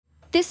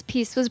This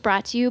piece was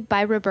brought to you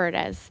by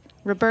Roberta's,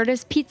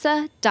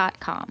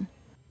 robertaspizza.com.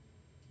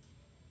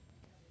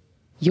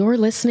 You're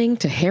listening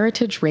to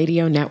Heritage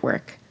Radio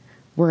Network.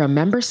 We're a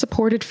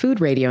member-supported food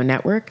radio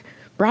network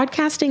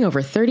broadcasting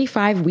over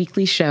 35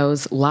 weekly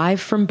shows live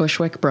from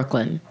Bushwick,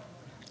 Brooklyn.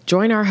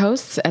 Join our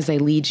hosts as they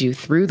lead you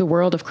through the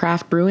world of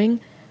craft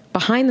brewing,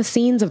 behind the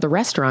scenes of the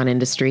restaurant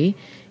industry,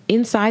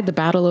 inside the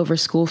battle over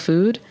school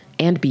food,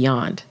 and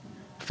beyond.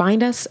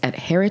 Find us at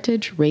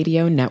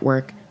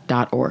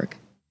heritageradionetwork.org.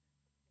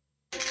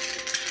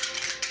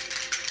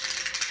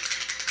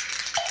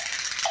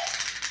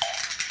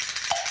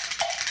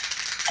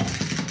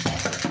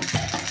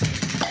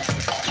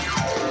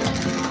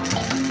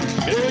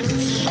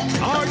 It's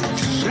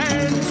Arts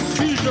and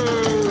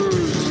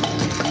Seizures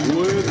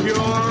with your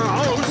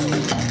host,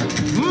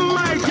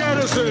 Mike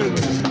Edison.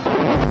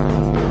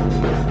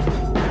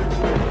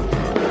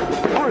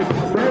 Arts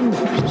and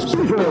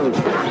Seizures.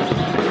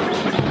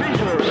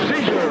 Seizures,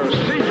 seizures,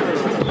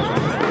 seizures.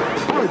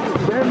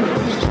 Arts and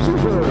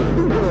Seizures.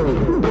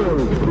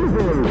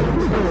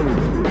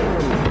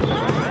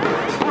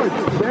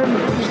 Arts and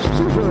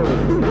Seizures.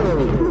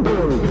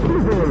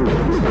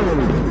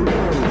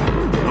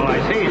 Oh, I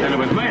see. Then it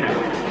was murder.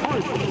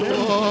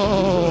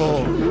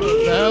 Oh,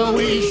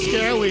 very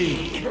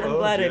scary. I'm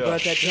glad I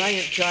brought that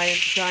giant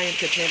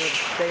container to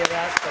stay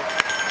around.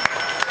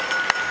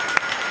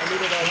 I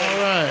need it already.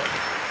 All right.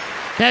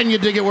 Can you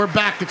dig it? We're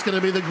back. It's going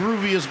to be the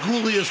grooviest,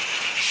 ghouliest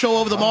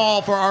show of them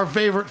all for our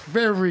favorite,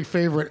 very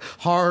favorite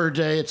horror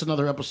day. It's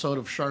another episode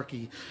of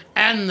Sharky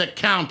and the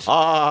Count.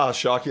 Ah,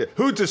 Sharky.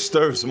 Who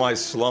disturbs my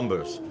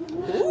slumbers?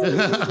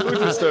 Who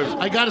disturbs?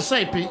 I got to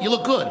say, Pete, you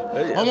look good.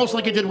 Almost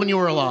like you did when you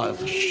were alive.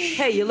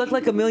 Hey, you look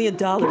like $1 million.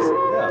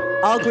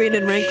 Yeah. All green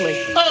and wrinkly.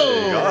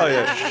 Oh,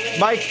 yeah.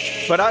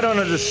 Mike, but I don't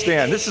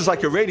understand. This is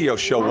like a radio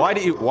show. Why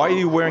are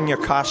you wearing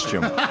your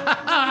costume? Take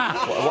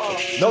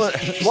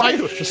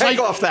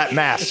off that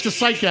mask. It's a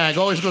sight gag.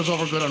 Always goes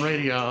over good on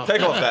radio.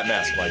 Take off that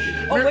mask, Mikey.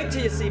 Oh, wait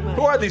till you see mine.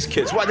 Who are these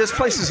kids? Why, this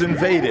place is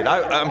invaded.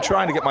 I'm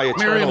trying to get my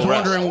eternal Miriam's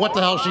rest. wondering what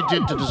the hell she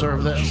did to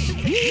deserve this.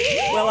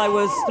 Well, I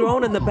was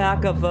thrown in the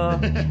back of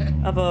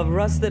a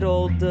rusted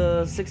old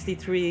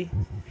 63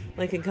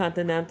 Lincoln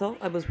Continental.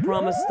 I was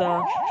promised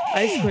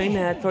ice cream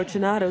at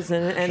Fortunato's,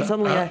 and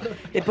suddenly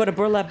they put a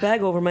burlap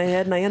bag over my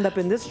head, and I end up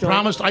in this joint.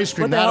 Promised ice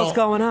cream. What the hell's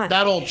going on?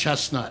 That old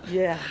chestnut.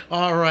 Yeah.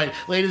 All right.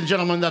 Ladies and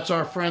gentlemen, that's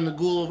our friend, the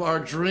ghoul of our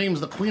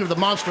dreams, the queen of the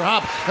monster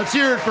hop. Let's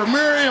hear it for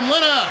Miriam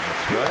Linna.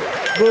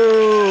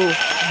 Boo!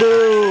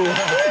 Boo!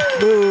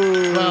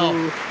 Boo! Well,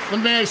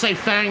 may I say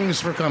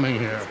thanks for coming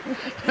here.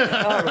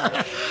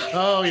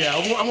 Oh, yeah.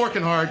 I'm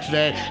working hard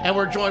today, and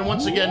we're joined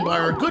once again by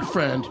our good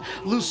friend,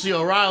 Lucy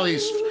O'Reilly,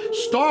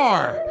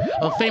 star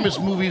of famous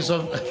monsters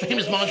of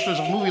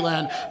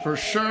Movieland for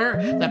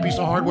sure. That piece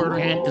of hardware in her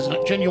hand is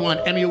a genuine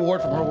Emmy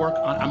Award from her work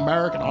on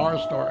American Horror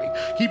Story.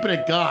 Keeping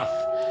it goth.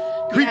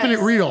 Creeping it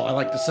real, I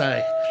like to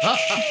say. All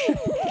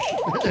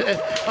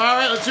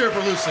right, let's hear it for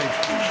Lucy.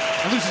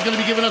 And Lucy's going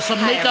to be giving us some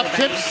makeup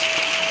tips.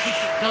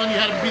 Telling you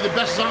how to be the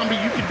best zombie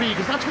you can be,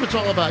 because that's what it's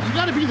all about. You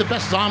got to be the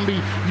best zombie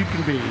you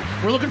can be.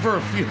 We're looking for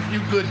a few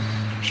good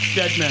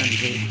dead men.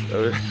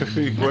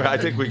 I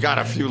think we got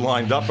a few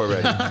lined up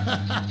already.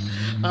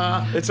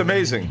 It's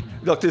amazing.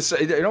 Look, this.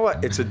 You know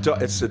what? It's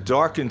a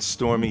dark and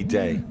stormy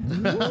day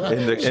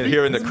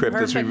here in the crypt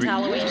Perfect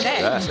Halloween day.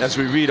 Yes, as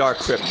we read our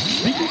crypt.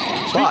 Speaking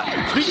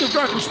of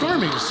dark and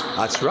stormies.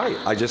 That's right.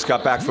 I just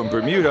got back from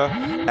Bermuda,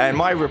 and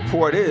my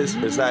report is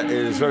that it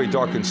is very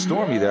dark and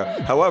stormy there.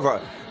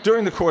 However,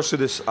 during the course of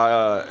this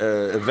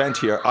event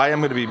here, I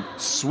am going to be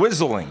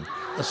swizzling.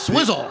 A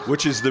swizzle?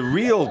 Which is the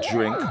real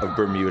drink of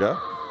Bermuda.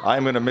 I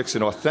am going to mix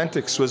an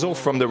authentic swizzle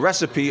from the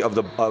recipe of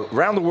the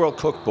Around the World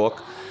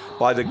Cookbook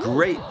by the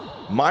great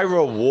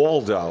Myra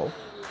Waldo,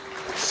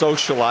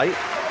 socialite,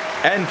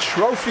 and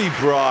trophy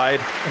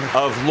bride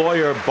of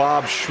lawyer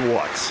Bob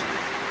Schwartz.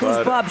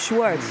 Who's Bob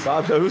Schwartz?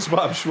 Who's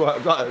Bob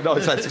Schwartz? No,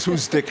 it's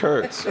who's Dick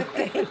Hertz.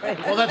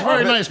 Well, that's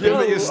very nice, Pete.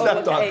 You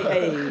stepped on.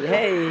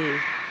 Hey.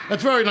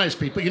 That's very nice,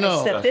 Pete, but you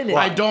know,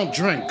 I don't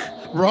drink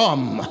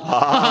rum.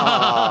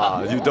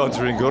 You don't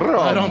drink rum.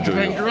 I don't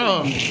drink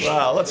rum.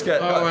 Well, let's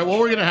get... All right, well,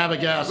 we're going to have a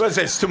guest.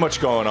 It's too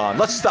much going on.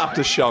 Let's stop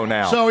the show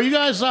now. So are you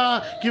guys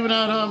giving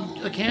out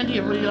candy?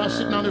 Everybody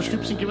sitting on their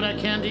stoops and giving out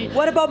candy?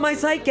 What about my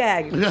sight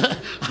gag?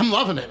 I'm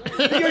loving it.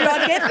 You're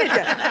not getting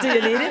it. Do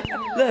you need it?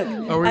 Look,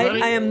 are we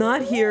ready? I am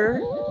not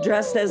here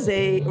dressed as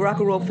a rock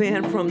and roll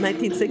fan from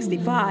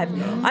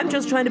 1965. I'm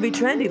just trying to be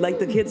trendy like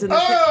the kids in the...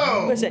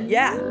 Oh!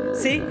 Yeah,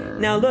 see?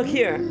 Now look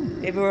here.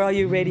 For all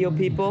you radio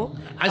people.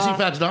 I see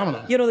Fats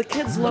Domino. You know, the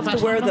kids love to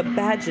wear the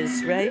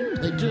badges, right?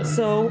 They do.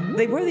 So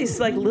they wear these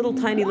like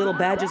tiny little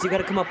badges. You got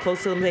to come up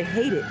close to them. They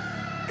hate it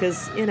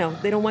because, you know,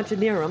 they don't want you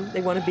near them.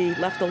 They want to be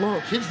left alone.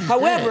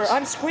 However,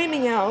 I'm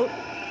screaming out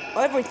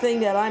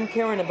everything that I'm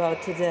caring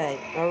about today,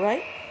 all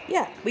right?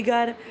 Yeah, we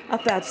got a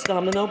Fats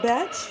Domino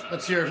badge.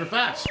 Let's hear it for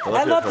Fats.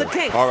 I love the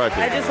Kinks. All right,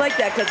 I just like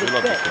that because it's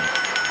big.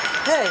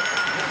 Hey,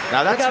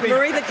 now that's we got me.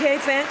 Murray the K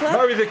fan club.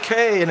 Murray the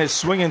K and his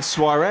swinging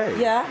soiree.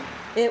 Yeah,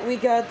 we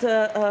got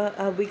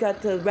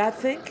the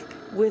Ratfink.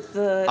 with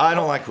the. I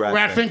don't like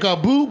rat fink.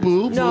 Boo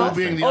boo. No, Boo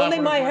being the only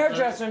operative my word.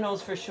 hairdresser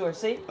knows for sure.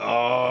 See?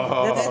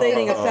 Oh. That's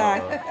stating a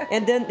fact.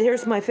 And then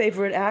here's my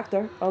favorite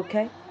actor.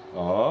 Okay.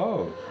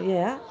 Oh.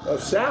 Yeah. Oh,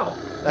 Sal.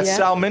 That's Yeah.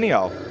 Sal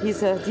Mineo.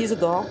 He's a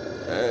doll.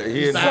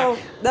 He So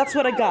that's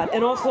what I got.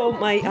 And also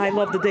I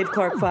love the Dave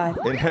Clark 5.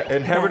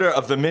 inheritor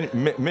of the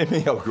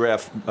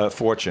mimeograph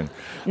fortune.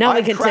 Now I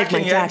I'm can take my cracking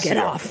eggs jacket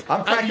here. off.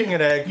 I'm cracking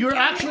an egg. You're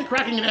actually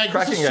cracking an egg.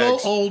 Cracking this is so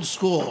eggs. old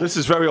school. This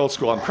is very old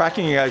school. I'm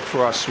cracking an egg for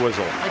our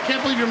swizzle. I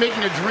can't believe you're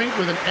making a drink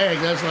with an egg.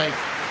 That's like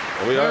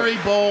We are- very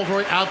bold,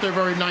 very out there,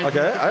 very nice.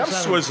 Okay, I am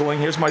swizzling.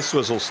 Here's my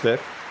swizzle stick.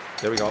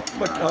 There we go.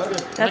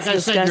 That's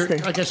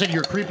disgusting. Like I said,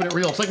 you're creeping it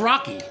real. It's like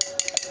Rocky,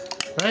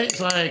 right? It's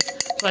like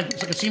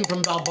a scene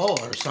from Balboa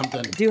or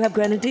something. Do you have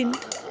grenadine?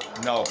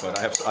 No, but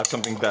I have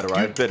something better.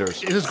 I have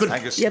bitters. Is this good?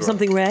 Angus You have syrup.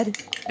 something red?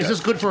 Is this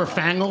good for a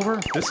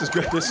fangover? This is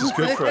good. This is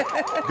good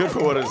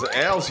for what is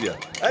ails you.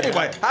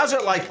 Anyway, how's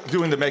it like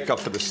doing the makeup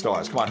for the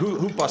stars? Come on,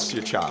 who busts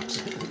your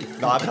chops?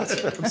 No, I'm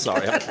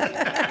sorry.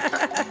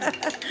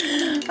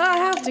 I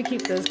have to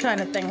keep those kind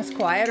of things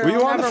quiet, or Were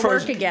you I'll on the never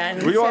first? work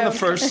again. Were you on so- the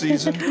first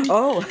season?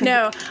 Oh.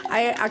 No,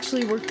 I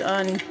actually worked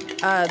on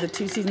the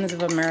 2 seasons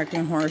of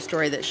American Horror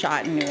Story that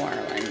shot in New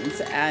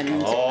Orleans,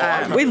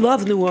 and We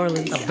love New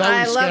Orleans.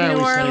 I love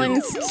New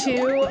Orleans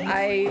too.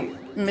 I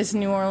miss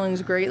New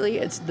Orleans greatly.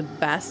 It's the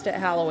best at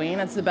Halloween.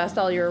 It's the best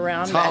all year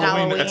round. It's but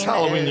Halloween. It's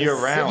Halloween is year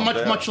round.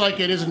 Much like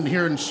it isn't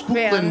here in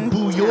Spookland,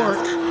 Boo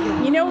York.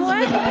 You know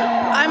what?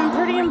 I'm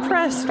pretty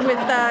impressed with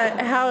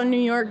how New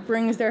York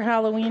brings their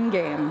Halloween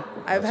game.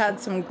 I've had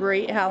some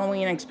great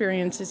Halloween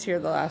experiences here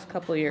the last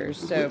couple of years.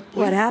 So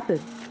What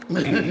happened?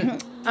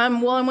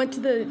 well, I went to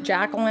the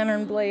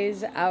Jack-o'-lantern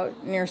blaze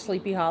out near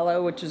Sleepy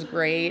Hollow, which is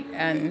great,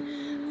 and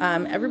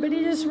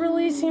everybody just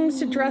really seems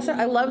to dress up.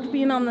 I loved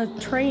being on the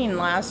train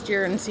last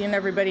year and seeing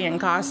everybody in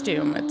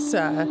costume. It's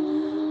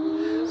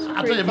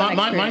I'll tell you,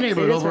 my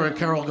neighborhood over at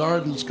Carroll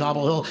Gardens,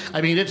 Cobble Hill,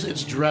 I mean,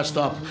 it's dressed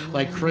up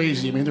like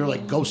crazy. I mean, there are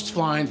like ghosts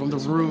flying from the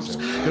roofs.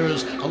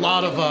 There's a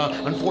lot of,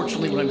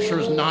 unfortunately, what I'm sure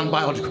is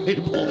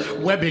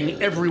non-biodegradable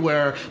webbing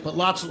everywhere, but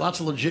lots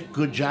of legit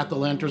good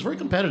jack-o'-lanterns. Very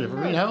competitive,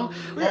 you know?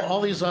 All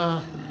these...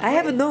 I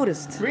haven't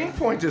noticed.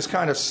 Greenpoint is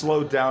kind of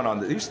slowed down on.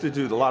 They used to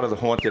do a lot of the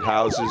haunted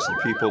houses. The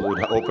people would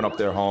open up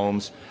their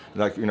homes,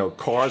 like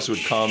cars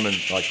would come and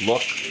like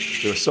look.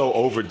 They were so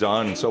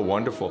overdone and so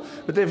wonderful,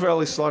 but they've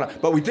really slowed down.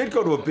 But we did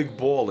go to a big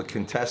ball, the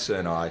Contessa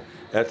and I,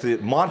 at the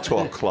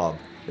Montauk Club,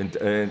 and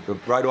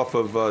right off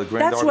of Grand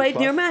That's Army right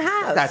Club. near my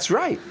house. That's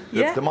right.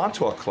 Yeah. The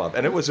Montauk Club,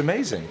 and it was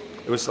amazing.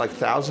 It was like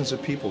thousands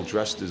of people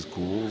dressed as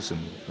ghouls and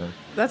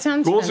that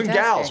sounds ghouls and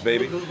fantastic.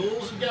 gals, baby.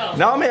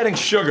 Now I'm adding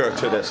sugar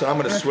to this, and I'm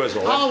going to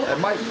swizzle.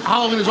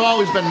 Halloween has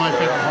always been my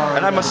favorite horror.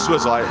 And I must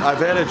swizzle.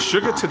 I've added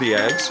sugar to the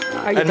eggs,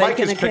 Are you and Mike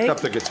baking has a picked cake? up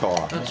the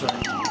guitar. That's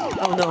right.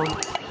 Oh, no.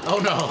 Oh,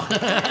 no.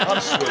 I'm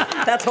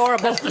swizzling. That's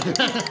horrible.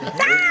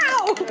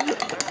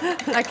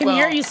 I can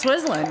hear you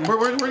swizzling. We're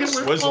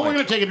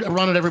gonna take a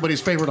run at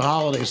everybody's favorite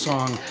holiday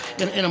song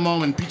in a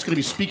moment. Pete's gonna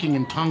be speaking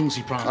in tongues.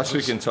 He I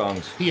promises. speak in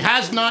tongues. He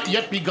has not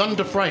yet begun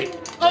to fright.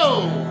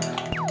 Oh,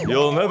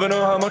 You'll never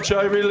know how much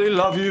I really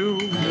love you.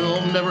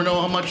 you'll never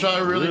know how much I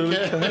really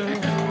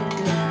care.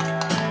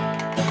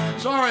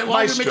 So all right,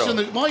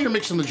 while you're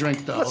mixing the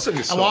drink though, Let's sing a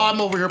and song. while I'm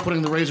over here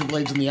putting the razor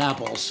blades in the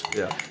apples.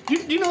 Yeah. Do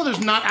you know there's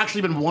not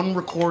actually been one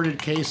recorded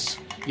case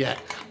yet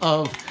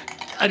of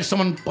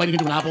someone biting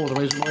into an apple with a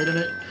razor blade in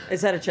it?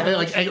 Is that a challenge?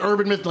 Like an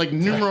urban myth, like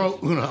numero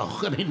uno.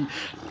 I mean,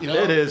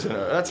 It is.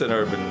 That's an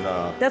urban.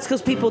 That's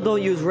because people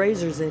don't use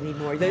razors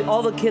anymore.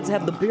 All the kids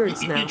have the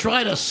beards now. You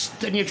try to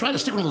stick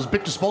one of those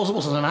big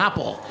disposables in an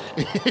apple.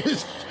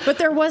 But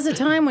there was a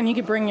time when you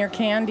could bring your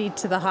candy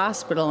to the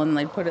hospital and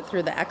they'd put it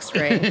through the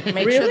X-ray, make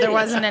Really? sure there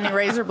wasn't any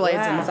razor blades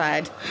Wow.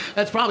 inside.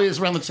 That's probably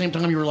around the same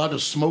time you were allowed to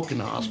smoke in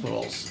the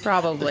hospitals.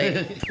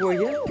 Probably. Were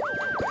you?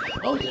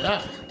 Oh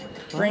yeah.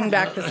 Bring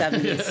back the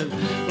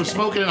 70s. Was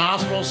smoking in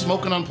hospitals,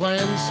 smoking on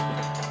planes.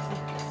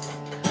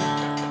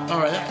 All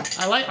right,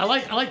 I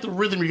like the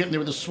rhythm you're getting there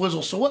with the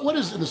swizzle. So what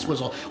is in the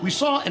swizzle? We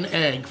saw an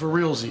egg for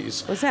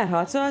realsies. What's that,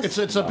 hot sauce?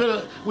 It's a bit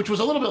of, which was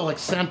a little bit like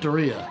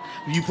Santeria.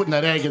 You putting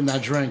that egg in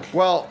that drink.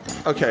 Well,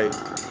 okay.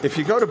 If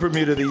you go to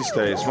Bermuda these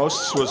days,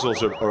 most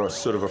swizzles are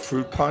sort of a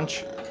fruit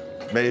punch,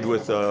 made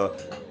with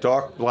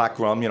dark black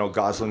rum,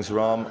 Gosling's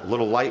rum, a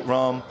little light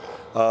rum.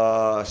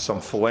 Some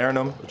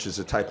falernum, which is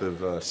a type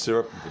of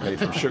syrup made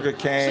from sugar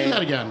cane. Say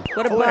that again.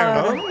 What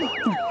about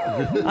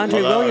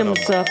Andre Williams'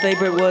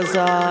 favorite was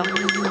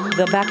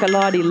the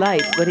Baccalaureate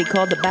Light, what he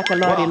called the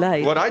Baccalaureate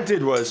Light. What I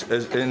did was,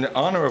 in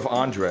honor of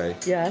Andre,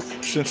 Yes.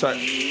 since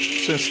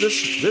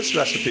this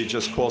recipe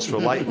just calls for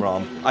light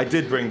rum, I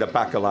did bring the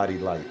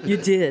Baccalaureate Light. You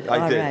did. I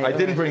All did. right, I all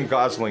didn't right. bring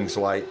Gosling's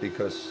Light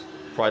because,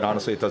 quite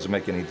honestly, it doesn't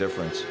make any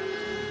difference.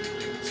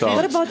 So,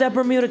 What about that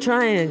Bermuda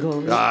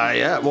Triangle?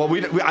 yeah. Well,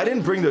 I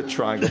didn't bring the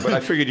triangle, but I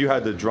figured you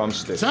had the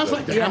drumstick. Sounds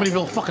like the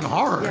Amityville fucking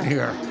horror in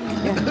here.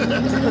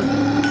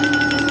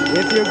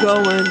 If you're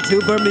going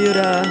to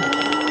Bermuda,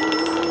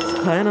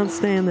 plan on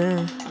staying there.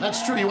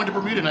 That's true. You went to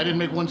Bermuda and I didn't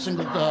make one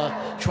single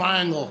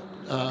triangle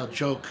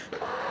joke.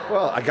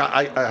 Well, I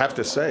have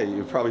to say,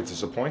 you're probably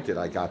disappointed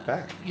I got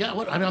back. Yeah,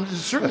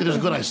 certainly there's a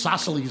good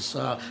isosceles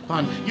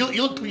pun.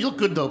 You look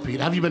good though, Pete.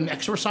 Have you been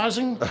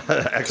exercising?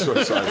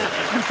 Exercising. Well,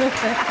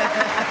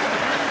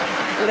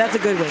 that's a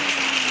good one.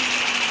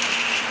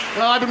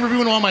 Well, I've been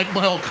reviewing all my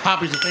old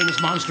copies of Famous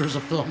Monsters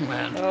of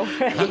Filmland. Oh,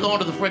 right. I'm going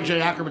to the Fred J.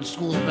 Ackerman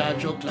School of Bad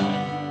Joke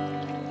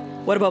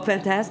Telling. What about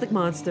Fantastic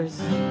Monsters?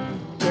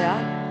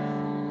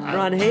 Yeah?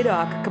 Ron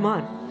Haydock, come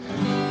on.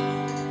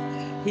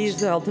 He's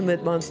the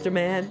ultimate monster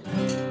man.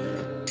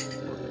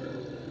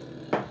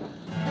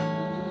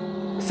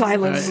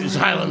 Silence.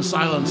 Silence.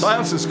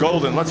 Silence is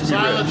golden. Let's be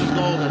real. Silence is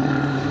golden.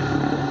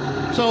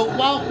 So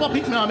while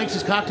Pete now makes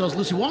his cocktails,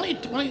 Lucy, why don't you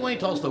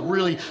tell us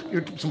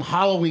some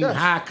Halloween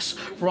hacks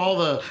for all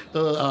the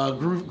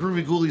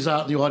groovy ghoulies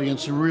out in the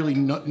audience who really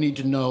need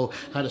to know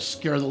how to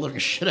scare the living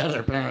shit out of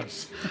their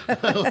parents.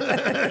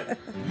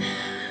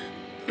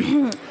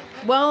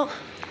 Well,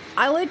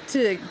 I like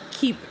to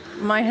keep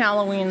my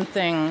Halloween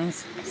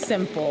things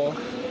simple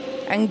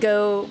and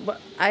go.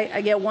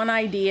 I get one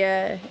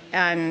idea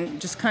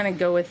and just kind of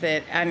go with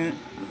it. And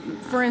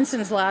for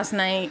instance, last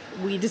night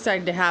we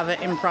decided to have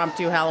an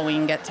impromptu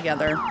Halloween get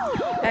together,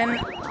 and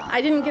I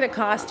didn't get a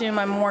costume.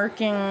 I'm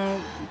working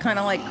kind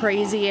of like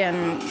crazy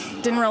and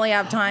didn't really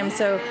have time.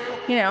 So,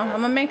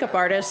 I'm a makeup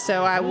artist,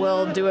 so I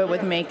will do it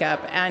with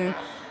makeup. And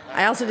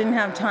I also didn't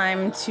have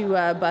time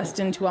to bust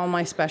into all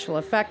my special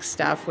effects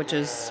stuff, which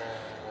is,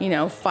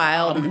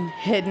 filed and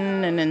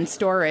hidden and in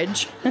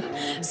storage.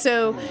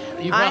 So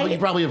you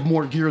probably have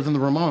more gear than the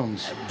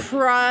Ramones.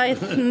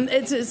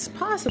 It's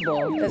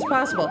possible. It's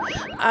possible.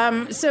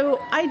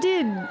 So I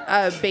did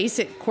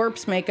basic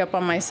corpse makeup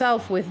on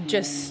myself with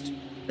just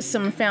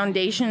some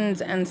foundations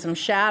and some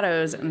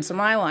shadows and some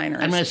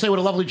eyeliners. And may I say what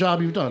a lovely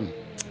job you've done.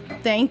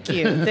 Thank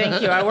you.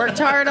 I worked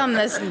hard on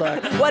this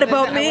look. What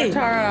about me? I worked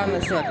hard on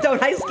this look.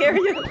 Don't I scare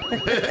you?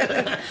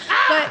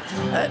 But,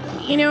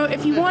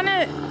 if you want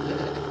to,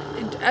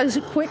 as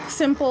a quick,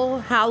 simple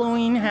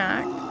Halloween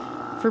hack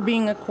for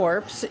being a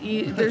corpse,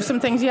 there's some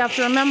things you have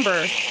to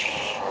remember.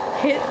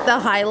 Hit the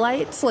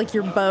highlights, like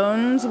your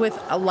bones,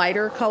 with a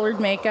lighter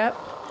colored makeup,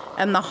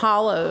 and the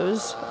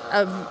hollows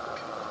of,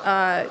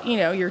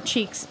 your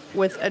cheeks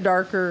with a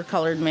darker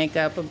colored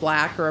makeup, a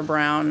black or a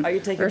brown. Are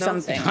you taking or notes?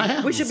 something?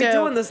 We should be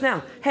doing this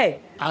now. Hey,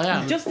 I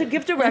am. Just to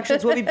give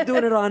directions, we'll be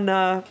doing it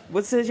on,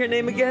 what's your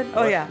name again?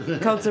 Oh, yeah,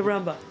 Count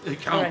Zarumba.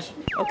 It All counts. right.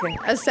 Okay.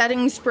 A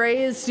setting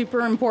spray is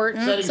super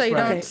important, so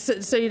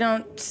you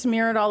don't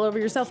smear it all over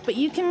yourself. But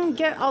you can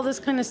get all this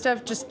kind of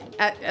stuff just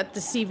at the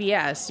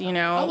CVS,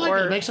 I like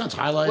it. It makes sense.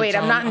 Highlights. Wait,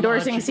 I'm not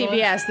endorsing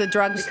CVS. The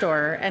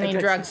drugstore, any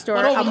drugstore,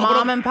 a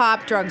mom and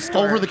pop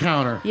drugstore. Over the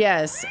counter.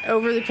 Yes,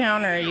 over the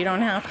counter. You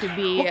don't have to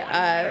be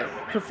a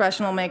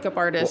professional makeup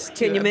artist.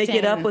 Can you make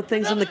it up with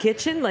things in the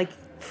kitchen, like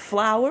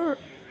flour?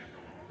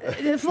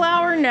 The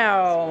flour,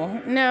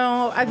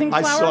 no. I think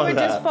flour would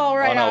just fall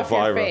right off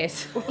your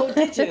face. Oh,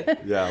 did you?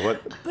 Yeah.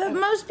 What? But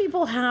most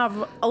people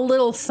have a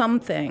little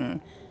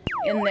something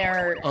in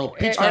their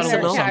Pete's got a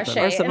little something.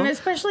 cachet, and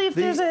especially if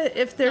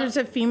there's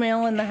a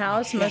female in the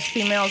house. Most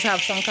females have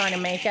some kind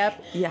of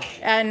makeup. Yeah.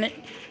 And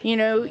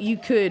you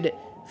could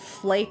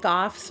flake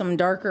off some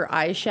darker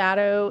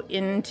eyeshadow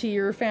into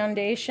your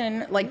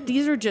foundation. Like,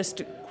 these are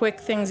just quick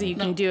things that you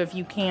can do if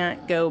you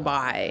can't go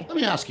buy. Let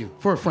me ask you,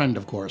 for a friend,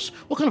 of course,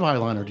 what kind of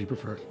eyeliner do you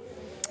prefer?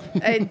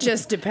 It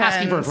just depends.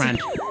 Asking for a friend.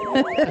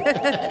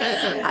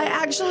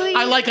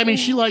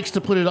 She likes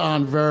to put it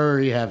on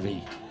very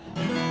heavy.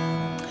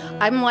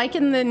 I'm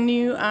liking the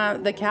new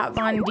the Kat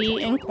Von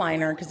D ink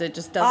liner because it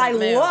just doesn't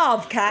move. I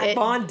love Kat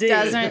Von D. It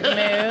doesn't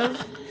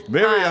move.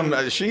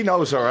 Miriam, she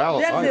knows her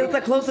out. That's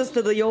the closest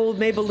to the old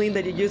Maybelline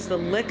that you used to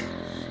lick.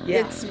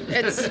 Yeah.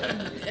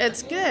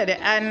 It's good,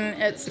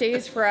 and it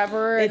stays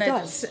forever, and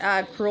it's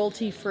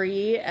cruelty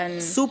free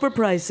and super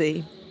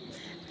pricey.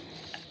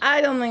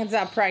 I don't think it's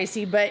that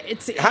pricey, but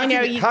it's how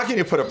can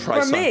you put a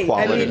price for me? on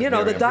quality? I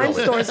mean, the dime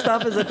store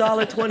stuff is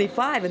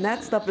 $1.25, and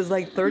that stuff is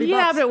like $30.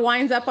 Yeah, but it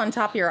winds up on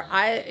top of your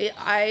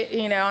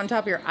on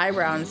top of your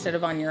eyebrow instead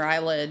of on your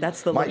eyelid.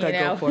 That's the look I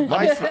go for.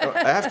 I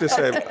have to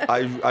say,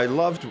 I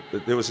loved.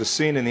 There was a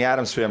scene in The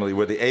Addams Family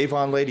where the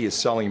Avon lady is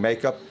selling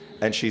makeup,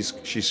 and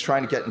she's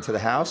trying to get into the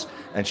house,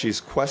 and she's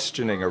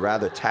questioning a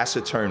rather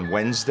taciturn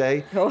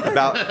Wednesday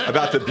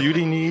about the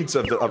beauty needs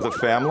of the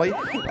family,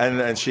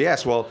 and she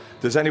asks, well,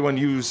 does anyone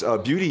use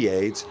beauty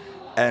aids?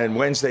 And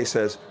Wednesday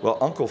says, well,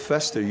 Uncle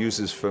Fester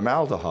uses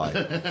formaldehyde.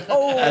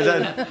 And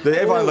then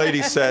the Avon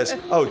lady says,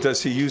 oh,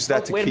 does he use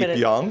that to keep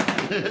young?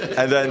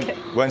 And then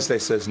Wednesday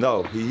says,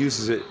 no, he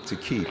uses it to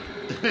keep.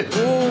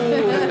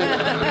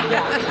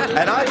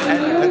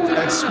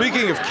 And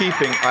speaking of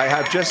keeping, I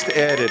have just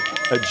added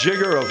a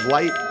jigger of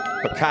light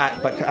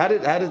how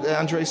did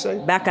Andre say?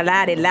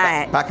 Bacardi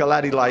Light.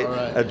 Bacardi Light.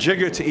 Right. A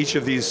jigger to each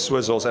of these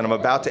swizzles, and I'm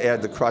about to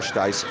add the crushed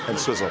ice and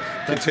swizzle.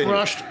 Continue.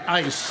 Crushed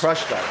ice.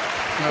 Crushed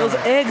ice. Those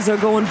eggs are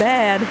going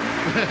bad.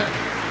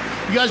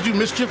 You guys do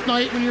mischief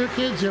night when you were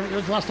kids? When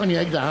was the last time you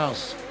egged the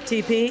house?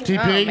 TP?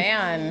 Oh,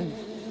 man.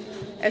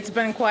 It's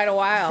been quite a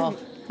while.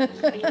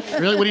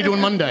 Really? What are you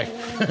doing Monday?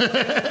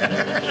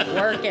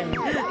 Working.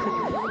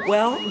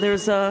 Well,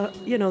 there's a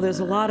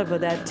lot of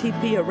that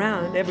TP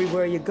around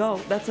everywhere you go.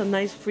 That's a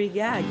nice free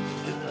gag.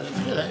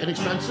 Yeah,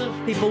 inexpensive.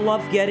 People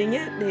love getting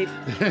it.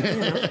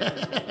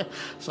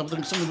 Something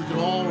we can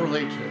all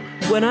relate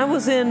to. When I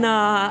was in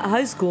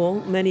high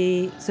school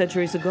many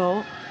centuries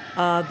ago,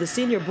 the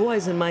senior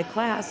boys in my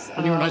class.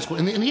 When you were in high school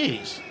in the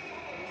 80s.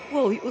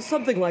 Well, it was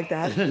something like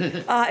that.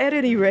 At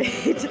any rate,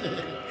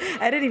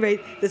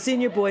 the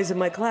senior boys in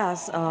my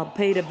class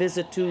paid a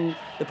visit to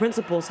the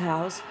principal's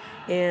house,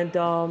 and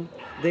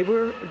they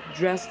were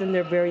dressed in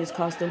their various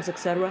costumes,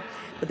 etc.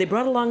 But they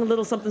brought along a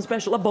little something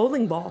special, a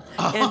bowling ball,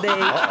 and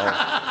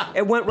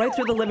it went right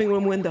through the living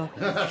room window.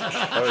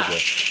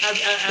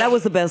 That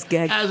was the best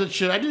gag. As it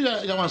should. I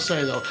want to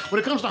say though, when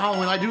it comes to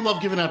Halloween, I do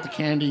love giving out the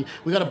candy.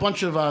 We got a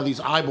bunch of these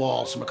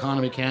eyeballs, some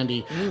economy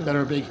candy that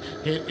are a big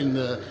hit in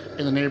the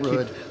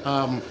neighborhood.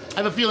 I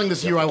have a feeling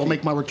this year I will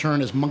make my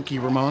return as Monkey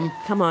Ramon.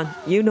 Come on,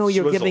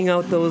 you're giving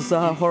out those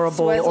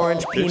horrible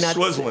orange peanuts.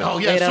 Swizzling. Oh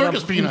yeah,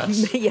 circus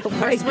peanuts. Yeah,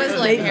 right.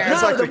 Swizzling here. No,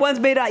 like the ones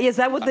made out. Is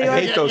that what they are?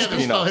 I hate those they're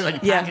peanuts. like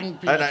Yeah. packing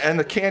peanuts. And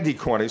the candy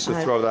corn, I used to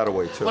throw that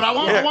away too. But I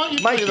want you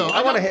to Mikey, though.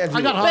 I want to hand you.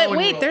 I got But Halloween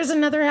wait, rolls. there's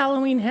another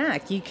Halloween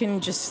hack. You can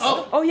just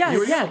Oh yeah,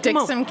 yeah. stick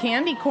Come on. some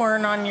candy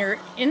corn on your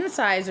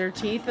incisor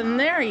teeth, and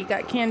there you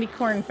got candy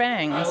corn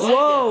fangs.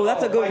 Whoa,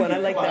 that's a good one. I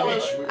like that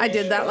one. I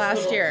did that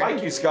last year.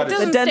 Mikey's got It his.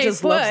 doesn't The stay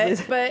dentist loves put,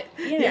 this. but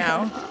you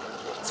know,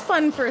 it's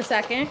fun for a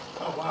second.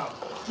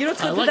 You know,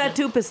 it's good I for like that it.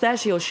 too.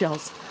 Pistachio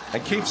shells.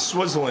 And keep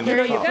swizzling. You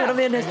your put tongue. them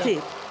in his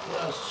teeth.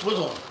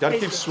 Swizzle. Gotta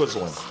keep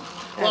swizzling.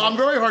 Well, I'm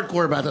very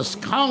hardcore about this.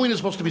 Halloween is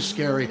supposed to be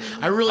scary.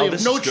 I really have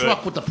this no is good.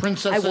 truck with the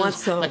princesses, I want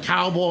some. the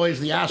cowboys,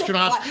 the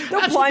astronauts.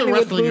 Don't That's ply what the me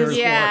rest with of the year booze. is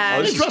Yeah. for.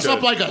 Oh, They this dress is up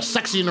good. like a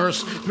sexy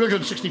nurse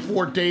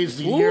 364 days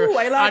a Ooh, year.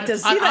 I like to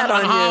see that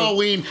on you.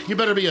 Halloween, you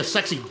better be a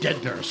sexy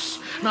dead nurse.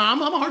 No, I'm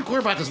hardcore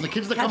about this. And the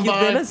kids that Have come you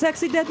by. been a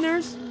sexy dead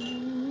nurse?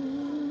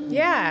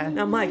 Yeah.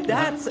 Now, Mike,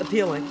 that's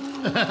appealing.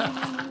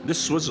 This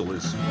swizzle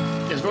is.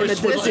 It's very In a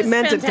swizzle.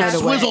 demented kind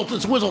of way.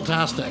 It's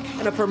swizzle-tastic.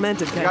 In a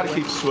fermented kind Gotta of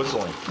way. keep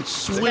swizzling. It's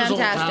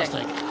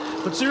swizzle-tastic.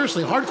 But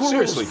seriously, hardcore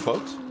Seriously, rules.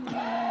 folks.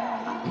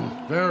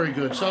 Very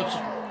good. So it's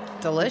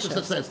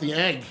Delicious. that's the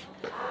egg.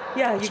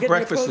 Yeah, you get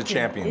breakfast your of protein.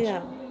 champions.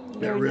 Yeah. It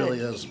Very really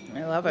nice. is.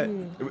 I love it.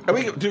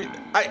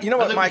 You know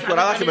what, think Mike? we What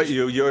I should like have about these-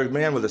 you, you're a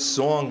man with a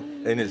song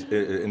in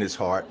his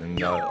heart, and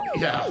Yeah.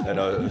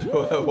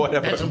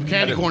 whatever, And some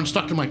candy corn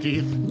stuck to my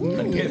teeth.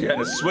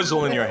 and a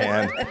swizzle in your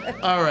hand.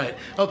 All right.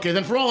 Okay,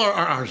 then for all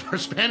our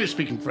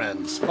Spanish-speaking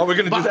friends. Oh, we're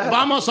gonna do that?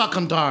 Vamos a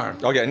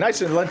cantar. Okay,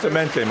 nice and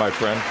lentamente, my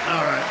friend.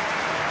 All right.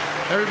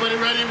 Everybody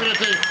ready?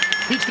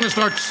 Pete's going to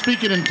start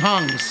speaking in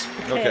tongues.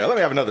 Okay, let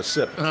me have another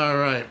sip. All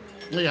right.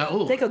 Yeah.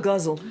 Ooh. Take a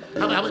guzzle.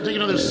 How about take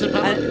another sip?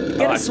 How Get about- a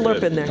That's slurp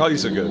good. in there. Oh,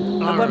 these are good.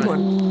 One right. more.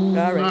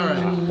 All right. All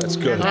right. That's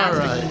good. All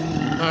right.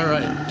 All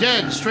right.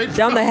 Dead. Straight from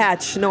Down the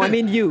hatch. No, I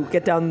mean you.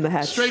 Get down the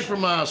hatch. Straight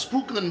from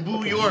Spookland,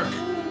 New York.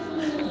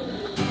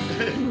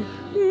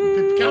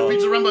 Count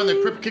Pizza Rumba and the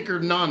Crypt Kicker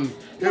Nun.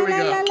 Here we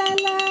go.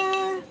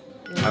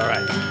 All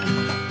right.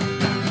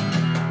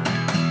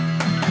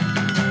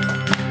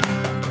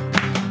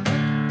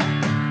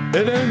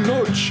 En la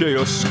noche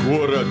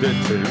oscura de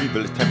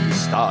terrible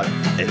tempestad,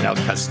 en el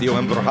castillo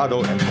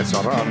embrujado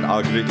empezarán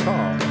a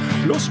gritar.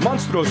 Los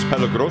monstruos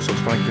peligrosos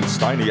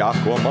Frankenstein y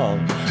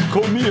Aquaman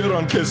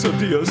comieron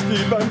quesadillas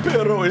de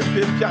vampiro y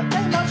pipián.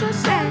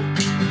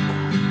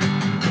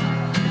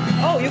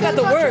 Oh, you got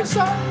the words.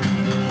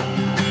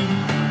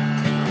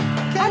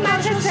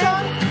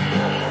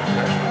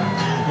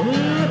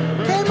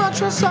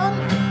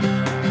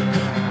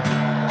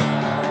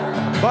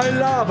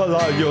 Bailaba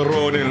la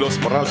llorona en los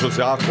brazos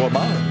de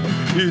Aquaman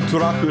y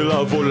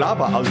Drácula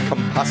volaba al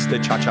compás de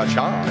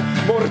cha-cha-cha.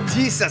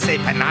 Morticia se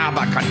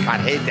penaba con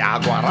carrete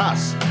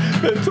aguaraz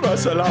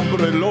mientras el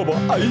hombre lobo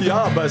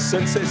hallaba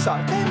sin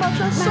cesar. ¡Qué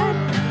monstruos son!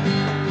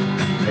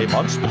 ¡Qué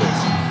monstruos!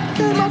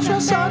 ¡Qué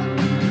monstruos son!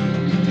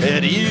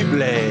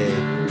 ¡Terrible!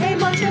 ¡Qué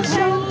monstruos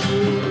son!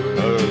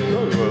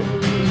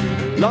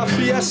 La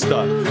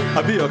fiesta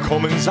había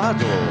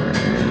comenzado.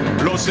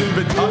 Los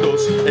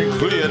invitados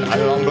incluyen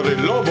al hombre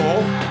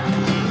lobo,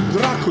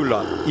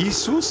 Drácula y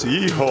sus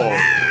hijos.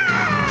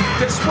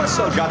 Después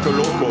el gato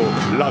loco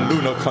la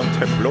luna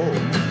contempló,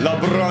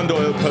 labrando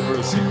el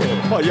puebrecito,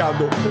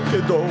 hallando que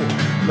quedó.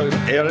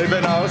 El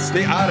venados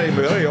de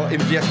Aremeo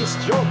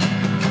indigestion.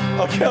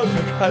 Aquel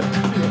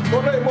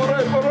morre,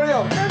 morre, morre.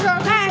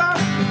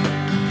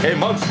 ¡Qué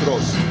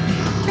monstruos!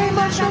 ¡Qué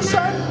monstruos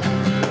son!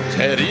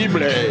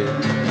 ¡Terrible!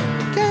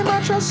 ¡Qué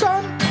monstruos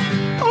son!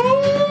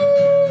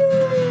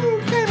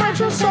 ¡Qué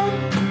monstruos son!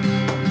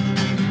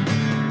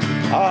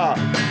 Ah,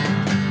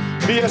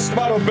 mi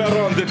estimado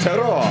perrón de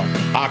terror,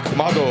 ¿ha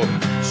comido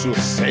sus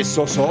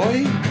sesos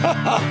hoy?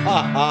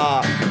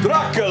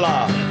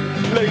 Drácula,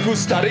 ¿le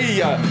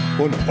gustaría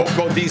un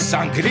poco de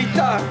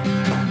sangrita?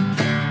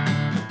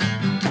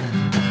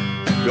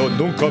 Yo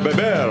nunca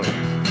beber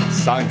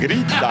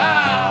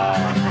sangrita.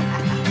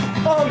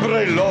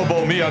 Hombre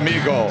lobo, mi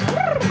amigo,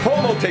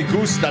 ¿cómo te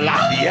gusta la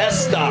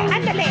fiesta?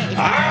 ¡Ándale!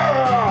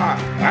 ¡Ah!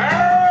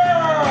 ¡Ah!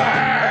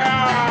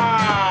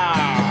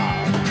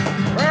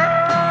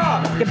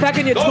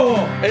 packing your tool.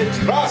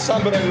 Atrás,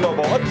 hombre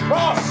lobo.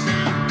 Atrás.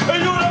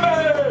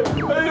 Ayúdame.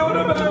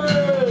 Ayúdame.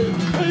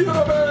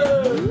 Ayúdame.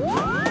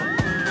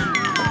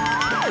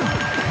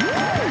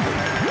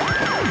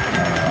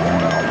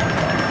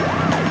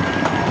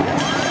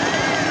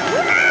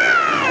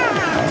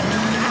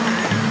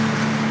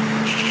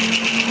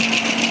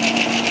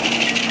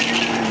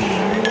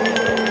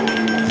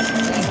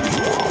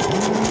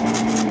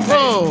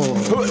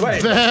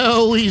 Wait.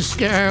 Very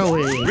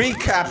scary.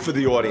 Recap for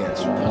the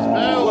audience.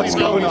 Very, What's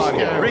going on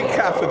here? scary.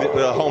 Recap for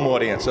the home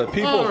audience.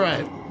 People. All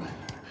right.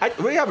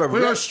 We have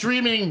We are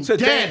streaming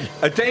dead.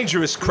 A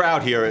dangerous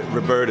crowd here at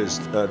Roberta's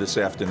this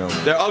afternoon.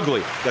 They're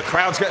ugly. The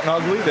crowd's getting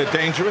ugly. They're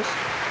dangerous.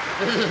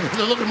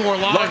 They're looking more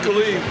alive.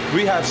 Luckily,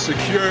 we have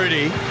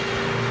security.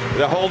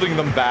 They're holding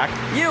them back.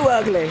 You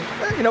ugly.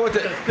 You know what?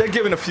 They're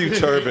giving a few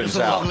turbans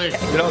So out. ugly.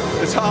 You know,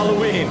 it's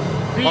Halloween.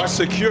 Our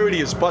security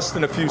is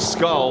busting a few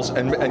skulls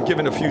and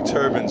giving a few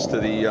turbans to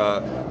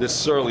this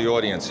surly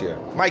audience here.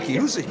 Mikey,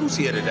 who's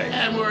here today?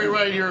 And we're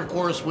right here, of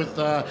course, with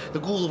the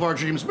ghoul of our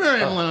dreams,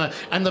 Miriam Lena,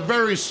 and the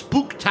very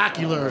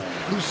spooktacular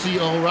Lucy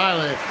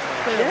O'Reilly.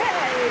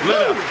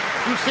 Lena.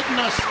 Who's hitting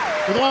us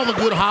with all the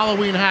good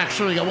Halloween hacks.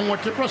 Sure, you got one more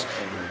tip for us?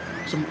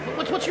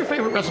 What's your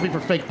favorite recipe for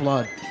fake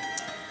blood?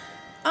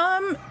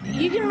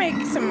 You can make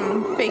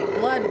some fake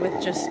blood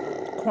with just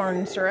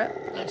corn syrup.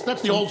 That's the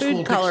Some old food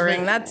school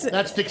coloring. Dick Smith.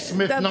 That's Dick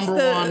Smith, That's number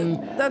the-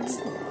 one. That's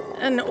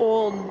an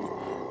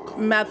old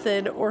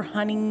method, or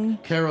honey.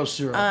 Caro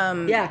syrup.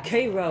 Yeah,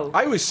 K-Row.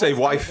 I always say,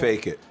 why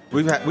fake it?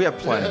 We have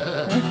plenty.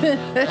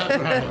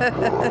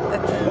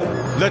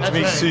 Let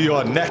me see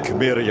your neck,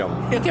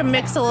 Miriam. You can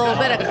mix a little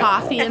bit of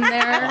coffee in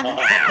there.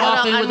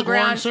 Coffee Little with the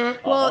corn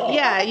syrup? Well,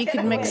 yeah, you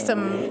could mix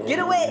some, Get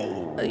away.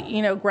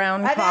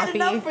 ground I've had coffee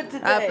enough for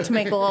today. up to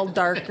make it a little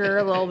darker,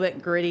 a little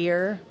bit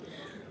grittier.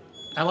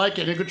 I like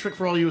it. And a good trick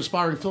for all you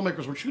aspiring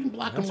filmmakers. We're shooting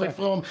black and white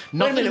film.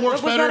 Nothing minute,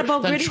 works what was that better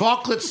about than gritty?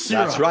 chocolate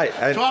syrup. That's right.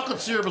 And- chocolate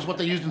syrup is what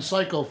they used in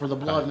Psycho for the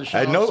blood and the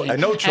I know- scene. I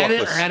know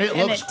chocolate- And it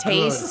And looks it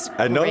tastes good.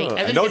 I know, great.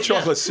 I know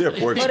chocolate syrup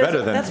works But it's-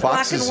 better than that's black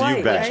Fox's and white,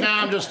 You Bet. right? Now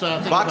I'm just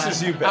thinking Fox's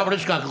about You Bet. Alfred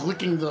Hitchcock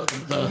licking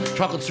the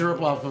chocolate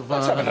syrup off of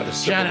Let's have another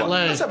sip Janet of-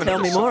 Leigh. let's have Tell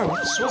another me sip.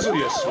 more. Swizzle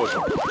your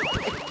swizzle.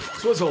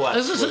 Swizzle that.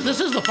 This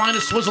is the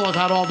finest swizzle I've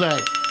had all day.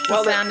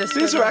 Well, sound of these are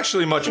swizzle.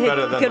 actually much Hey,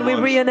 better than can the we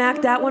ones.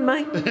 reenact that one,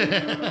 Mike?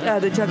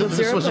 The chocolate This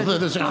syrup.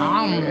 swizzle,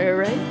 All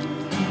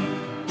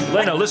right.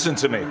 Lena, listen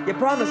to me. You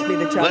promised me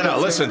the chocolate Lena,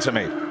 syrup. listen to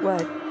me.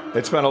 What?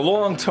 It's been a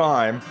long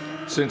time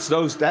since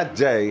that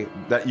day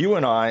that you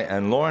and I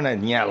and Lauren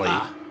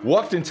Agnelli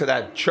walked into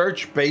that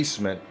church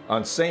basement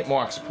on St.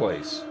 Mark's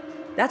Place.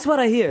 That's what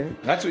I hear.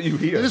 That's what you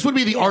hear. This would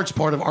be the arts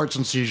part of Arts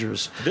and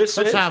Seizures. Let's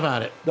have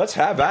at it. Let's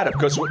have at it,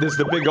 because there's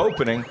the big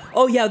opening.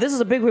 Oh, yeah, this is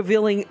a big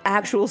revealing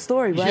actual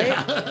story, right?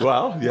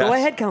 Well, yes. Go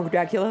ahead, Count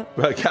Dracula.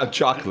 Well, Count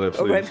Chocolate,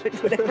 Oh, please. right,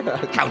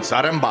 whatever. Count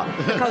Zaremba.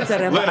 Count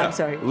Zaremba, Lena, I'm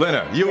sorry.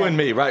 Lena, you Yeah. and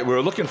me, right? We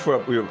were looking for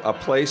a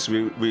place.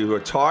 We were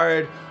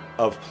tired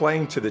of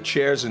playing to the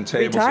chairs and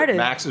tables. Retarded.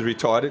 Max is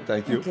retarded,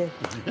 thank you.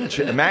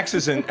 Okay.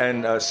 Max's and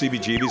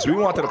CBGB's. We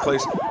wanted a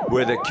place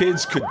where the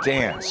kids could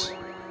dance.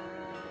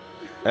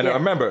 And I Yeah.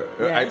 remember,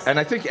 Yes.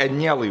 I think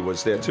Agnelli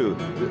was there too,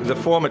 the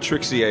former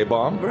Trixie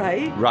A-Bomb.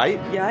 Right. Right?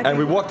 Yeah, I And think-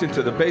 we walked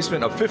into the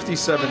basement of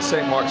 57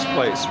 St. Mark's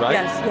Place, right?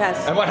 Yes,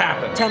 yes. And what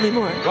happened? Tell me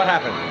more. What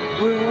happened?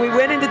 We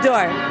went in the door,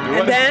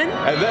 and then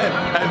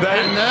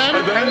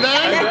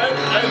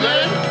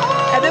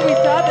and then we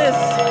saw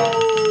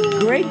this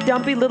great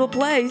dumpy little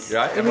place,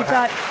 Yeah, and we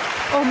thought,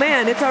 oh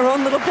man, it's our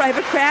own little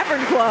private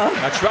Cavern Club.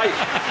 That's right.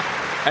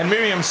 And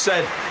Miriam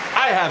said,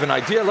 I have an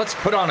idea. Let's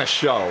put on a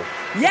show.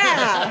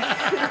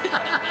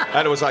 Yeah.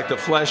 And it was like the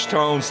Flesh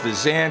Tones, the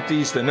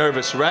Xanties, the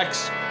Nervous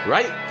Rex,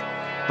 right?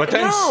 But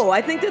then No,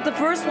 I think that the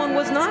first one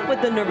was not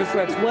with the Nervous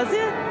Rex, was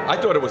it? I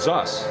thought it was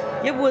us.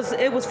 It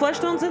was Flesh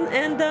Tones and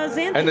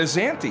Xanthi. And the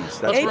Xanties.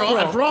 That's April.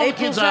 For all the April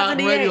kids out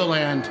in 78.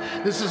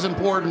 Radioland, this is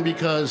important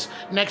because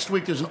next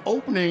week there's an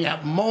opening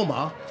at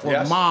MoMA, or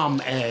Yes.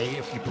 Mom A,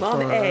 if you prefer.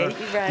 Mom A,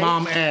 right.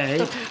 Mom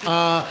A.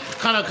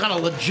 Kind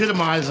of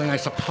legitimizing, I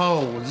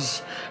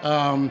suppose,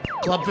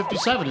 Club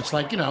 57. It's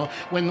like,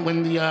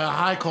 when the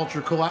high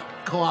culture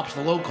co-ops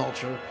the low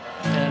culture.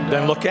 And,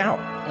 Then look out.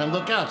 And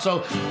look out. So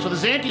the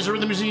Xanties are in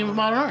the Museum of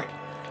Modern Art.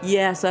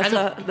 Yes, that's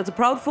And a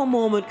proudful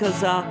moment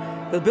because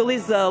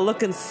Billy's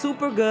looking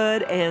super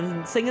good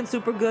and singing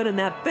super good in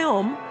that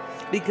film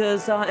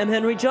because M.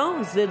 Henry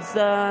Jones did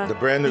The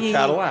brand new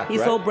Cadillac, He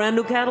right? sold brand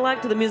new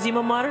Cadillac to the Museum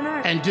of Modern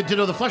Art. And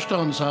ditto the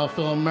Fleshtones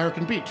film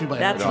American Beat, too, by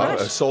That's the way. right.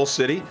 Soul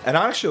City. And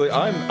actually,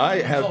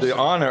 I have the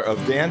honor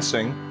of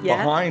dancing Yeah?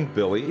 behind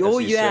Billy. Oh,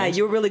 as he yeah, sings.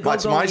 you're really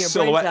That's going my your brains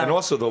silhouette, out. and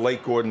also the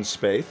late Gordon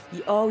Spaeth.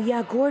 Oh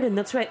yeah, Gordon,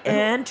 that's right,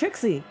 and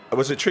Trixie.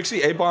 Was it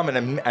Trixie A-Bomb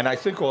and I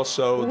think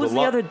also Who was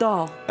the other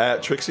doll?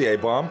 Trixie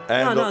A-Bomb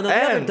and No, the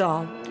other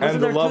doll. and Wasn't the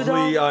there two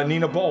lovely dolls?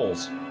 Nina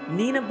Bowles.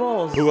 Nina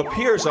Bowles. who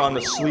appears on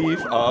the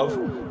sleeve of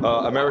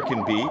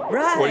American Beat,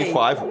 Right.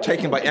 45,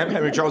 taken by M.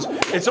 Henry Jones.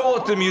 It's all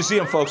at the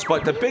museum, folks,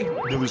 but the big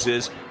news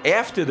is,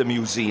 after the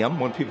museum,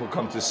 when people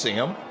come to see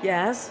him,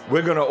 Yes.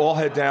 we're going to all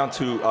head down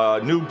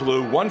to New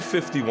Blue,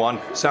 151.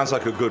 Sounds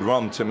like a good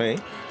rum to me.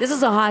 This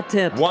is a hot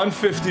tip.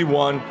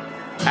 151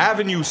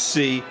 Avenue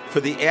C for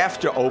the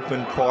after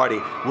open party,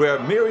 where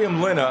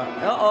Miriam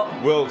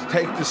Linna will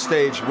take the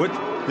stage with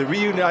the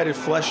reunited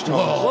Flesh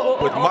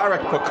Tones with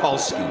Marek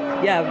Pokulski.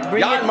 Yeah,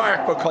 bring Jan it.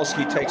 Marek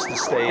Pokulski takes the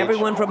stage.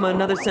 Everyone from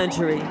another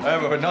century.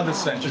 Of another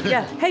century.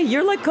 Yeah. Hey,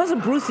 you're like Cousin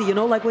Brucey, you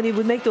know, like when he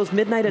would make those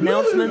midnight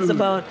announcements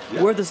about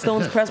where the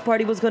Stones press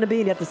party was going to be,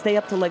 and you have to stay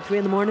up till like 3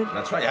 in the morning.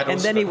 That's right. I don't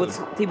And then he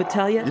would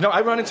tell you. You know,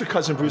 I run into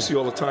Cousin Brucey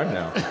all the time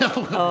now.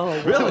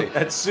 Oh, Really?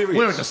 That's serious.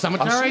 Where, at the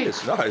cemetery? I'm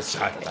serious. No, it's...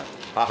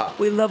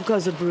 we love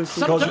Cousin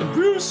Brucey. Cousin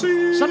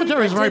Brucey.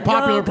 Cemetery is a very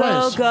popular Go,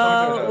 place.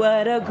 go,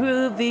 what a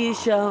groovy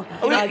show.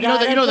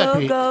 You know that,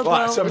 Pete.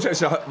 Why? Cemetery.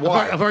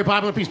 Why? A very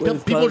popular piece.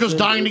 With People are just Cousin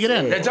dying to get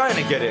in. They're dying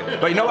to get in.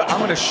 But you know what? I'm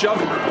going to shove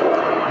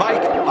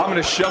Mike, I'm going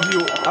to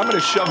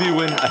shove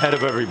you in ahead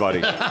of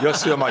everybody. You're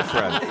still my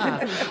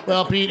friend.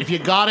 Well, Pete, if you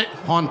got it,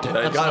 haunt it.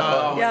 That's,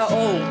 Yeah,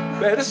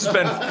 Man, this has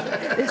been...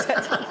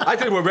 I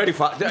think we're ready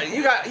for...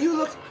 You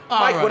look...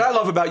 Mike, right. what I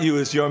love about you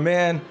is you're a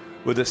man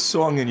with a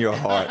song in your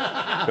heart.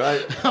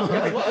 Right?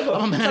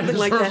 I'm a man who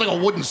like serves that. like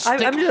a wooden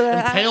stick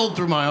impaled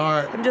through my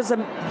heart. I'm just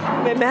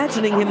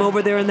imagining him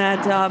over there in that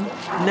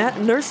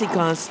nursey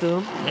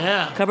costume.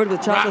 Yeah. Covered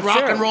with chocolate rock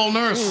syrup. and roll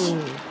nurse.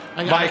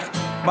 I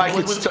got Mike,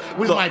 with, it's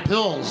with look, my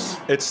pills.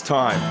 It's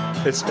time.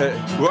 It's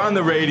we're on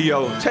the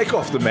radio. Take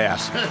off the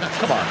mask.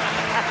 Come on.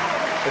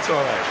 It's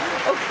all right.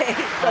 Okay.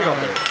 Take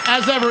off it.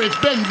 As ever, it's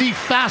been the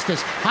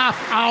fastest half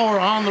hour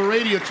on the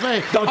radio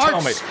today. Don't tell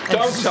Arts me. and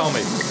Don't tell me.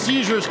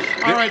 Seizures.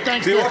 All right,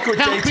 thanks the to awkward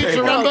Count date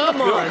table. Pizzaremba. Oh,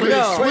 come on. with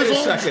No. the Wait a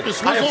swizzle. second.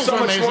 The I have swizzles so are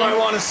much amazing. more I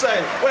want to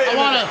say. Wait a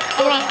minute.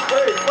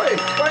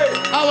 Wait.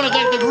 I want to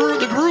thank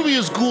the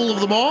grooviest ghoul of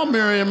them all,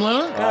 Miriam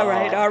Linna. All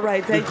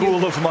right. The Thank you.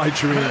 ghoul of my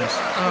dreams.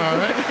 All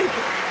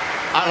right.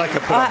 I like to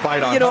put a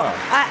bite on you know, her.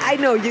 I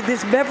know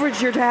this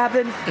beverage you're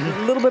having.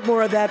 A little bit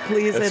more of that,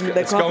 please, It's- and the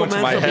it's going to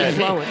compliments my will be head.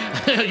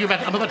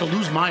 flowing. I'm about to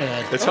lose my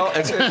head.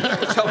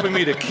 It's helping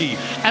me to keep.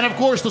 And of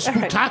course, the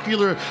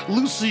spectacular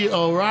Lucy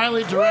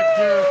O'Reilly,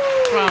 director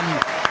from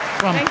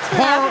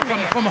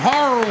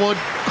Horrorwood,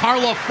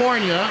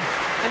 California.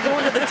 I'm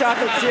going to the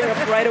chocolate syrup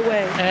right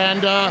away.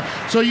 And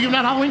so you giving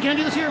out Halloween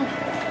candy this year?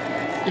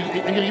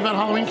 You gonna give out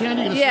Halloween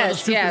candy? You gonna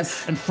Yes, sit on the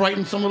stoop yes. And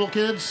frighten some little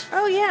kids?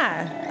 Oh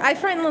yeah, I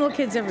frighten little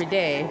kids every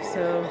day,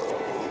 so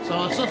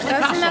So it's like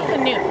that's Passover.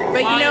 nothing new.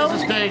 But Why you know, is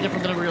this day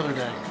different than every other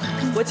day?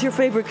 What's your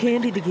favorite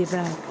candy to give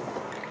out?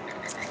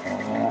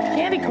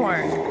 candy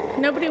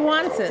corn. Nobody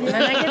wants it, and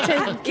then I get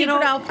to keep You know,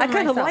 it out for I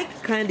kind of myself.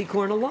 like candy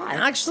corn a lot.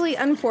 Actually,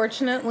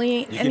 unfortunately,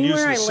 You can use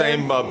anywhere the I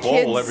same, live, bowl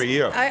kids, every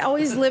year. I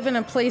always live in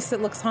a place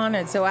that looks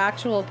haunted, so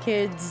actual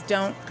kids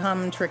don't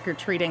come trick or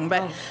treating.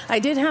 But I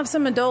did have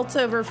some adults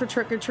over for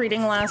trick or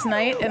treating last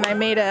night, and I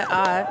made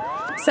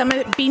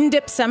a bean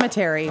dip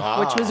cemetery,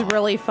 which was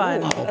really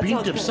fun. Oh,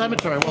 Bean Dip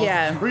Cemetery. Well,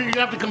 Yeah. we're gonna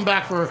have to come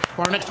back for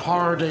our next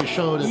Horror Day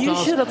show to You tell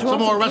us should have thrown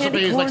some more some candy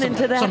recipes, corn like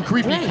into that some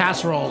creepy plate.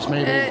 casseroles,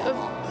 maybe.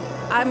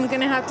 I'm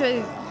gonna have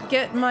to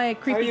get my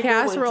creepy you going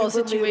casserole to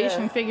situation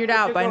Bermuda? figured Where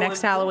out you by going?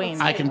 next Halloween.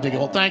 I can dig it.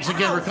 Well, thanks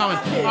again for coming.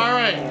 All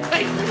right.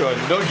 Hey, You're a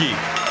noogie.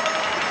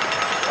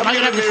 am I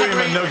gonna have to Miriam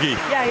a separate? noogie.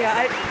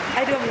 Yeah,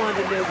 I don't want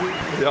a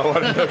noogie. You know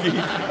what a noogie?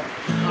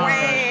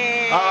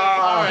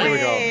 Here we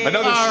go.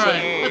 Another All song.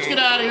 right, let's get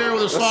out of here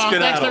with a song. skedaddle.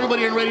 Thanks to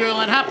everybody in Radio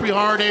Land. Happy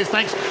holidays.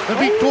 Thanks to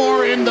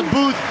Vitor in the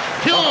booth.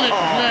 Killing it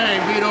today,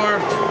 Vitor.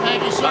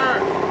 Thank you, sir.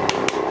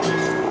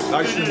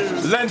 Nice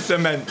and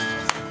lentiment.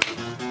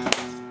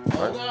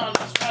 Hold on,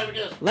 let's try it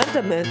again.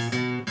 Lentiments.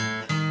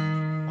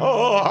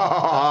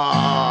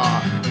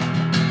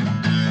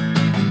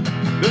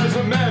 There's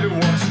a man who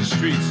walks the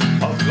streets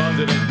of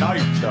London at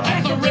night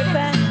Jack the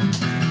Ripper.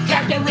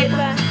 Jack the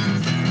Ripper.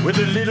 with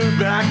a little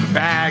black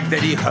bag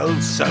that he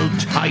holds so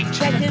tight.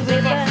 Jack the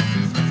Ripper.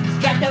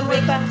 Jack the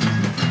Ripper.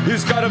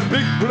 He's got a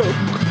big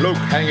cloak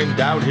hanging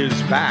down his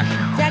back.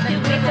 Jack the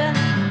Ripper.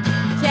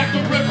 Jack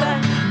the Ripper.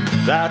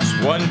 That's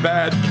one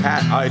bad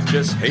cat I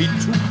just hate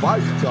to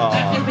fight.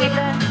 Jack the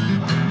Ripper.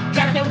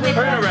 Jack the Ripper.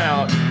 Turn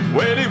around.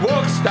 When he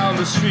walks down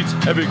the streets,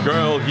 every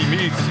girl he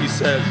meets, he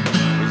says,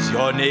 "Is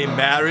your name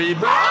Mary?"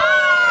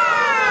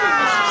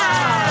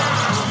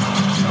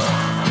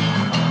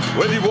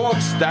 When he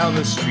walks down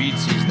the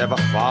streets, he's never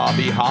far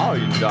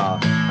behind.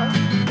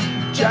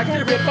 Jack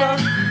the Ripper,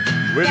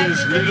 with his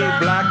little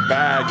black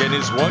bag and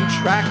his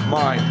one-track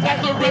mind.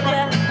 Jack the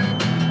Ripper.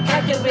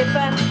 Jack the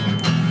Ripper.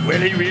 Well,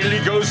 he really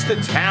goes to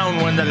town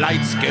when the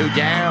lights go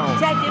down.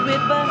 Jack the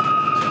Ripper.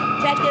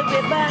 Jack the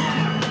Ripper.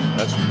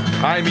 That's the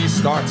time he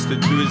starts to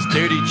do his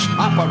dirty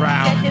chop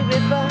around. Jack the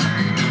Ripper.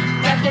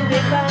 Jack the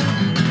Ripper.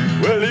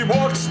 Well, he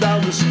walks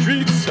down the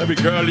streets. Every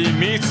girl he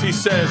meets, he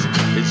says,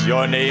 "Is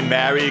your name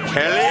Mary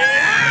Kelly?"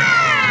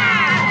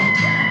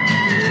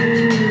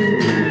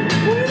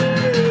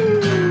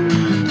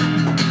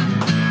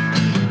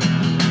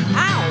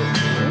 Ow.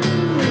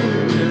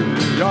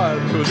 Your one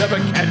who'll never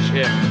catch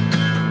him.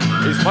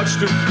 He's much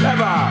too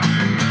clever.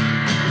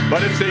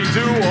 But if they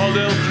do, all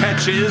they'll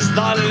catch is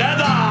the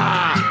leather.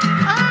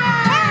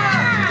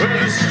 Well,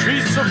 the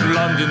streets of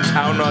London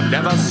town are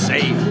never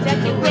safe. Jack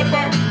the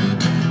Ripper,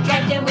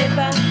 Jack the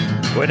Ripper.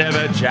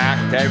 Whenever Jack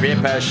the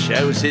Ripper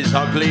shows his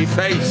ugly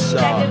face.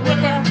 Jack the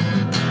Ripper,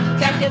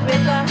 Jack the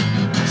Ripper.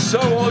 So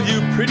all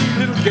you pretty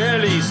little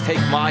girlies,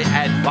 take my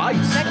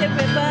advice. Jack the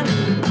Ripper,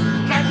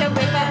 Jack the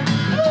Ripper.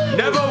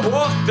 Never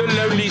walk the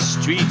lonely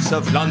streets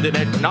of London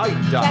at night.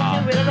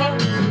 Jack the Ripper,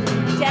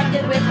 Jack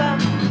the Ripper.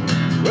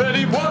 When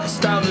he walks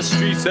down the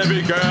streets,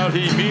 every girl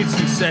he meets,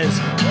 he says,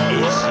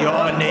 "Is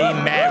your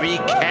name Mary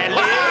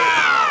Kelly?"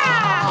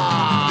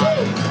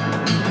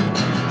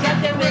 Jack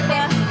the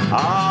Ripper.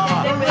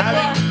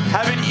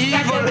 Have an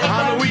evil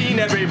Halloween,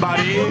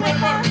 everybody,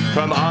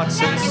 from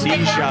Arts and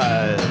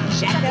Seizures.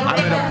 I'm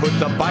gonna put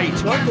the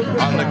bite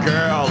on the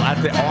girl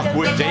at the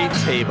awkward date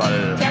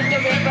table.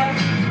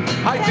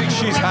 I think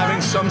she's having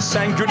some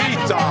sangria.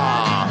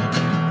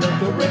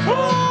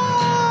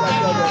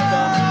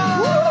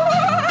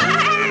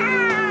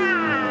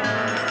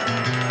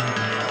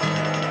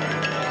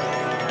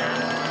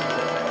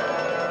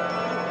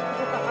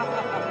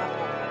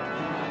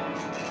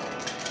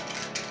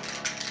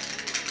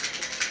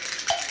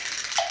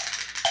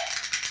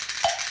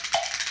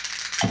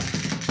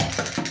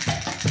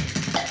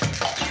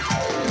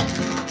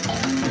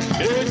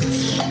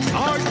 It's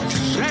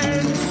Arts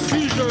and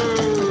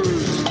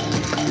Seizures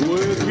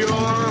with your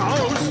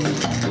host,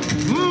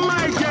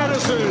 Mike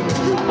Addison.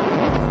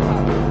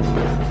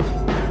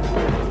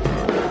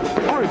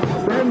 Arts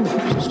and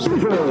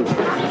Seizures.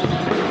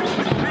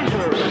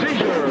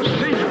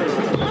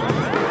 Seizures.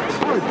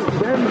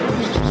 Arts and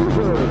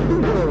Seizures.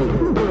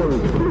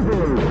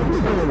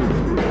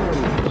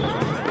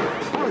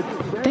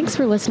 Thanks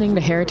for listening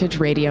to Heritage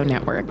Radio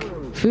Network,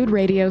 food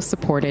radio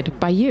supported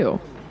by you.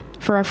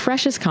 For our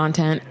freshest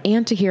content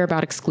and to hear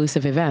about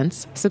exclusive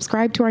events,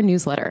 subscribe to our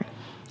newsletter.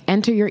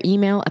 Enter your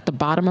email at the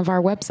bottom of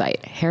our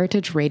website,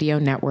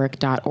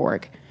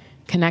 heritageradionetwork.org.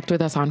 Connect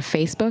with us on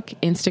Facebook,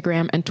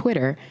 Instagram, and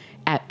Twitter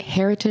at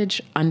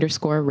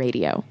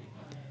heritage_radio.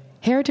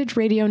 Heritage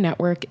Radio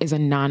Network is a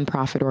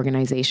nonprofit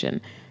organization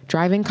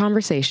driving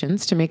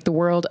conversations to make the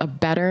world a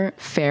better,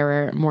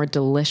 fairer, more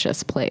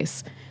delicious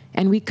place.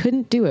 And we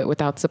couldn't do it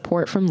without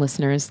support from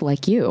listeners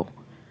like you.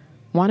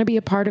 Want to be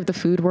a part of the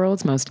food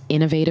world's most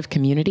innovative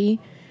community?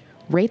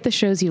 Rate the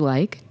shows you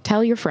like,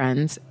 tell your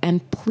friends,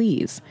 and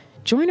please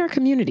join our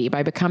community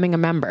by becoming a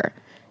member.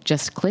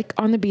 Just click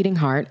on the beating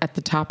heart at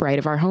the top right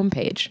of our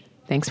homepage.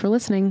 Thanks for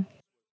listening.